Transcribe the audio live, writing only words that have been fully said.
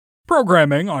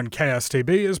Programming on KSTB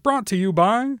is brought to you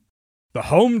by the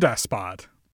Home Despot.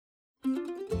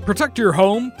 Protect your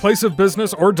home, place of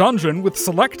business, or dungeon with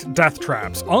select death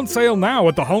traps on sale now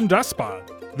at the Home Despot.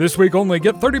 This week only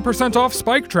get 30% off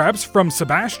spike traps from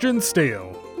Sebastian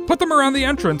Steel. Put them around the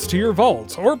entrance to your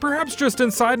vault, or perhaps just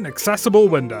inside an accessible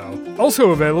window.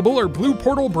 Also available are Blue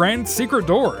Portal brand secret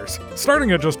doors,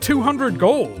 starting at just 200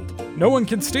 gold. No one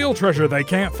can steal treasure they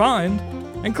can't find.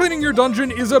 And cleaning your dungeon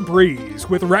is a breeze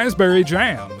with raspberry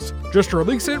jams. Just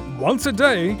release it once a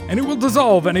day, and it will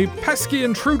dissolve any pesky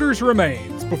intruder's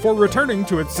remains before returning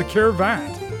to its secure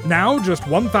vat. Now just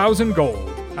 1,000 gold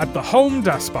at the Home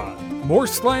Despot. More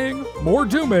slaying, more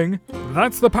dooming.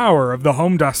 That's the power of the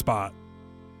Home Despot.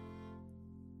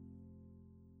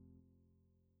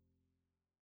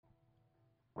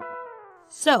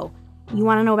 So, you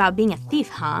want to know about being a thief,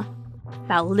 huh?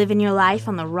 About living your life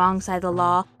on the wrong side of the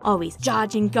law, always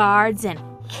dodging guards and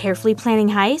carefully planning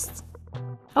heists?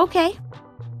 Okay.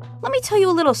 Let me tell you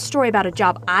a little story about a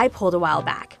job I pulled a while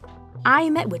back. I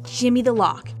met with Jimmy the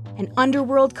Lock, an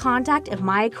underworld contact of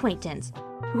my acquaintance,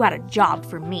 who had a job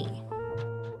for me.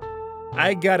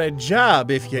 I got a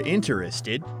job if you're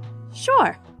interested.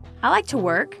 Sure. I like to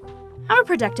work. I'm a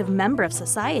productive member of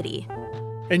society.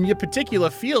 And your particular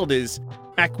field is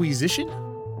acquisition?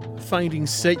 Finding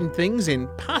certain things in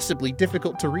possibly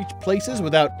difficult to reach places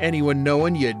without anyone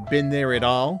knowing you'd been there at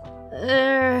all?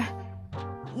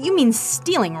 You mean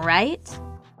stealing, right?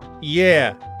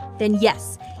 Yeah. Then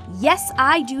yes. Yes,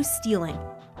 I do stealing.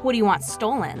 What do you want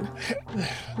stolen?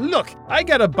 Look, I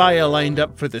got a buyer lined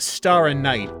up for the Star and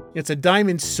Night. It's a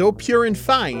diamond so pure and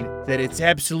fine that it's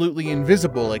absolutely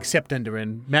invisible except under a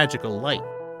magical light.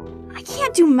 I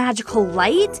can't do magical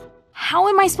light. How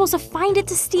am I supposed to find it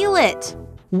to steal it?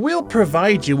 We'll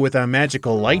provide you with our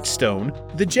magical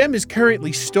lightstone. The gem is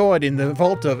currently stored in the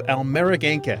vault of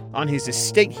Anchor on his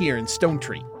estate here in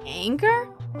Stonetree. Anchor?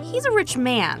 He's a rich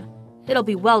man. It'll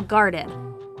be well guarded.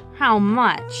 How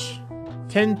much?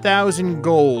 10,000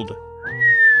 gold.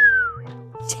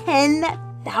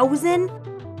 10,000?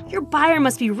 Your buyer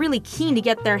must be really keen to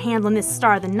get their hands on this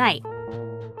Star of the Night.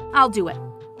 I'll do it.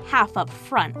 Half up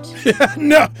front.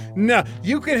 No.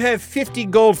 You can have 50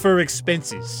 gold for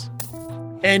expenses.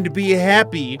 And be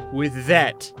happy with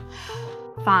that.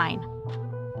 Fine.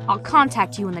 I'll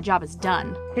contact you when the job is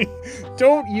done.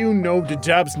 Don't you know the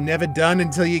job's never done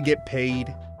until you get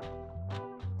paid?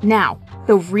 Now,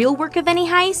 the real work of any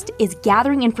heist is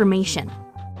gathering information,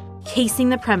 casing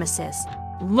the premises,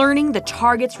 learning the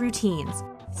target's routines,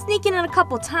 sneaking in a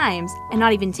couple times and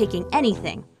not even taking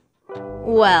anything.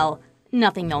 Well,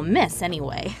 nothing they'll miss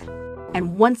anyway.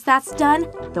 And once that's done,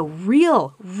 the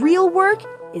real work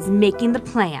is making the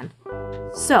plan.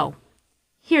 So,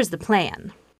 here's the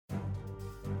plan.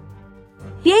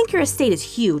 The Anchor estate is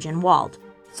huge and walled,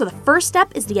 so the first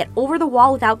step is to get over the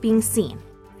wall without being seen.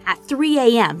 At 3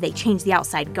 a.m., they change the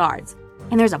outside guards,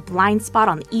 and there's a blind spot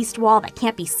on the east wall that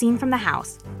can't be seen from the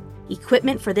house.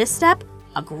 Equipment for this step,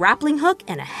 a grappling hook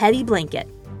and a heavy blanket.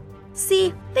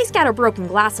 See, they scatter broken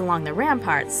glass along the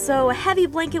ramparts, so a heavy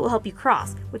blanket will help you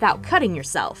cross without cutting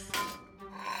yourself.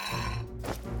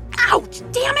 Ouch!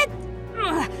 Damn it!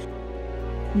 Ugh.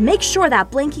 Make sure that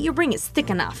blanket you bring is thick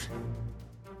enough.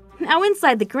 Now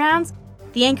inside the grounds,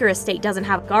 the Anchor estate doesn't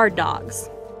have guard dogs,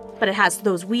 but it has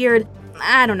those weird,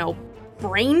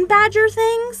 brain badger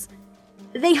things?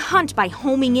 They hunt by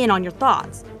homing in on your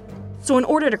thoughts. So in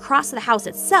order to cross to the house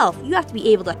itself, you have to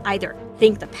be able to either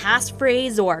think the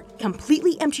passphrase or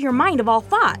completely empty your mind of all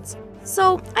thoughts.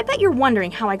 So I bet you're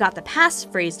wondering how I got the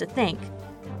passphrase to think.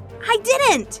 I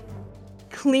didn't!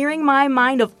 Clearing my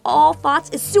mind of all thoughts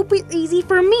is super easy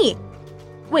for me.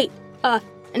 Wait,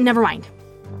 never mind.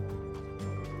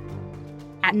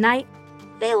 At night,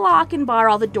 they lock and bar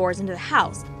all the doors into the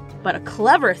house, but a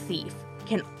clever thief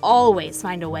can always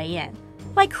find a way in,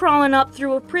 by crawling up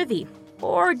through a privy,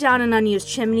 or down an unused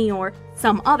chimney, or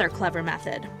some other clever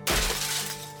method.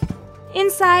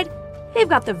 Inside, they've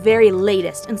got the very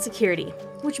latest in security,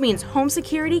 which means home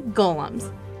security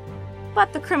golems.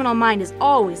 But the criminal mind is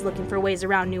always looking for ways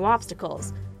around new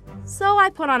obstacles. So I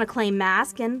put on a clay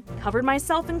mask and covered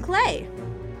myself in clay.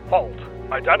 Halt.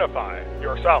 Identify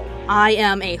yourself. I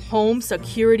am a home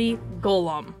security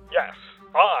golem. Yes,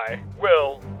 I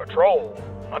will patrol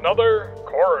another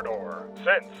corridor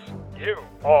since you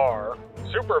are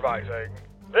supervising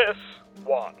this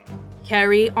one.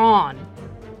 Carry on.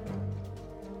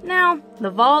 Now, the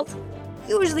vault,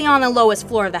 usually on the lowest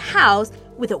floor of the house,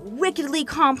 with a wickedly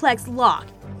complex lock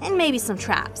and maybe some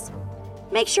traps.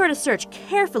 Make sure to search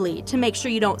carefully to make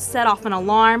sure you don't set off an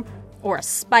alarm or a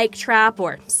spike trap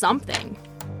or something.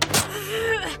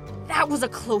 That was a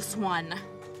close one.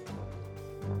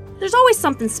 There's always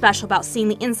something special about seeing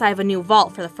the inside of a new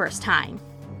vault for the first time.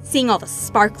 Seeing all the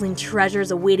sparkling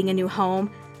treasures awaiting a new home.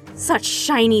 Such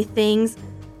shiny things.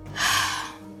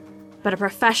 But a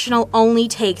professional only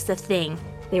takes the thing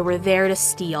they were there to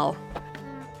steal.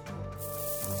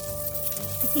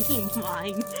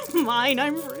 Mine,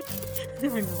 I'm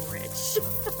rich.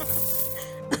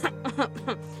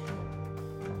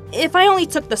 If I only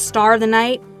took the star of the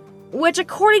night, which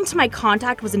according to my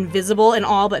contact was invisible in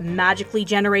all but magically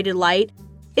generated light,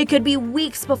 it could be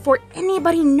weeks before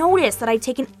anybody noticed that I'd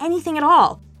taken anything at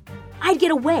all. I'd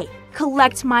get away,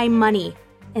 collect my money,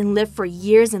 and live for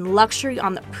years in luxury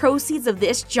on the proceeds of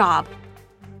this job.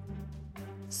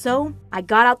 So, I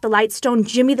got out the lightstone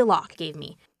Jimmy the Lock gave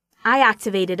me. I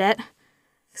activated it,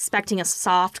 expecting a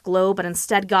soft glow, but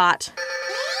instead got...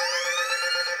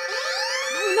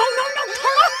 No, turn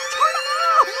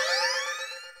off!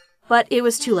 But it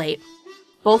was too late.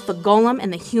 Both the golem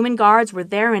and the human guards were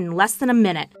there in less than a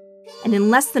minute, and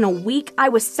in less than a week, I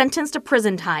was sentenced to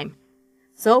prison time.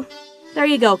 So, there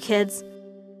you go, kids.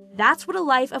 That's what a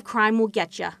life of crime will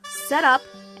get you. Set up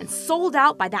and sold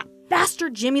out by that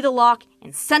bastard Jimmy the Lock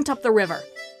and sent up the river.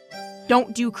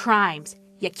 Don't do crimes.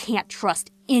 You can't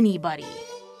trust anybody.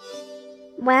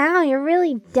 Wow, you're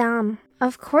really dumb.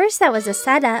 Of course that was a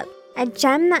setup. A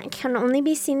gem that can only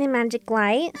be seen in magic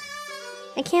light.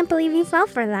 I can't believe you fell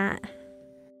for that.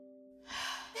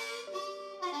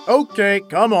 Okay,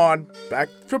 come on. Back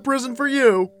to prison for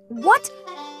you. What?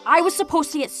 I was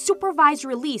supposed to get supervised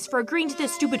release for agreeing to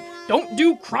this stupid "don't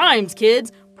do crimes,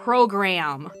 kids"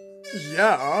 program.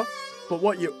 Yeah, but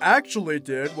what you actually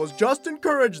did was just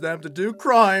encourage them to do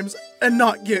crimes and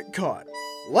not get caught.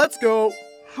 Let's go.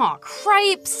 Aw,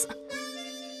 cripes.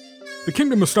 The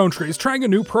Kingdom of Stonetree is trying a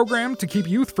new program to keep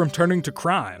youth from turning to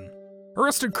crime.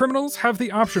 Arrested criminals have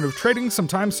the option of trading some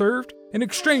time served in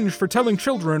exchange for telling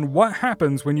children what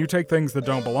happens when you take things that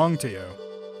don't belong to you.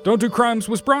 Don't Do Crimes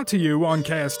was brought to you on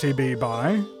KSTB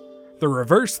by the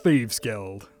Reverse Thieves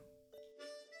Guild.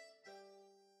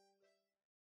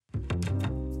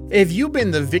 Have you been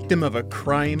the victim of a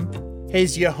crime?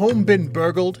 Has your home been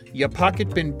burgled, your pocket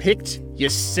been picked,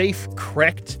 your safe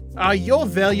cracked? Are your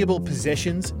valuable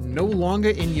possessions no longer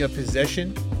in your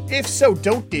possession? If so,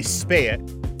 don't despair.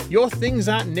 Your things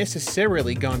aren't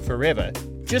necessarily gone forever.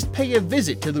 Just pay a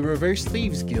visit to the Reverse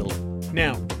Thieves Guild.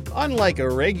 Now, unlike a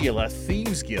regular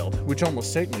Thieves Guild, which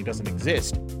almost certainly doesn't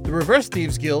exist, the Reverse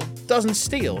Thieves Guild doesn't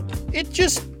steal. It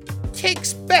just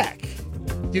takes back.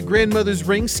 Your grandmother's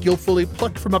ring skillfully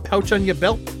plucked from a pouch on your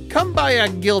belt? Come by our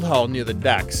guild hall near the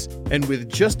docks, and with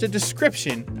just a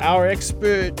description, our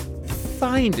expert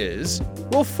finders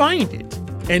will find it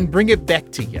and bring it back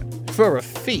to you for a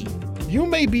fee. You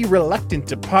may be reluctant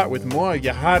to part with more of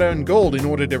your hard-earned gold in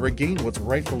order to regain what's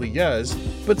rightfully yours,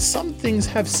 but some things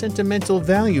have sentimental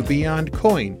value beyond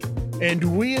coin.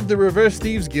 And we at the Reverse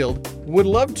Thieves Guild would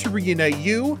love to reunite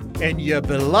you and your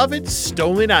beloved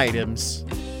stolen items.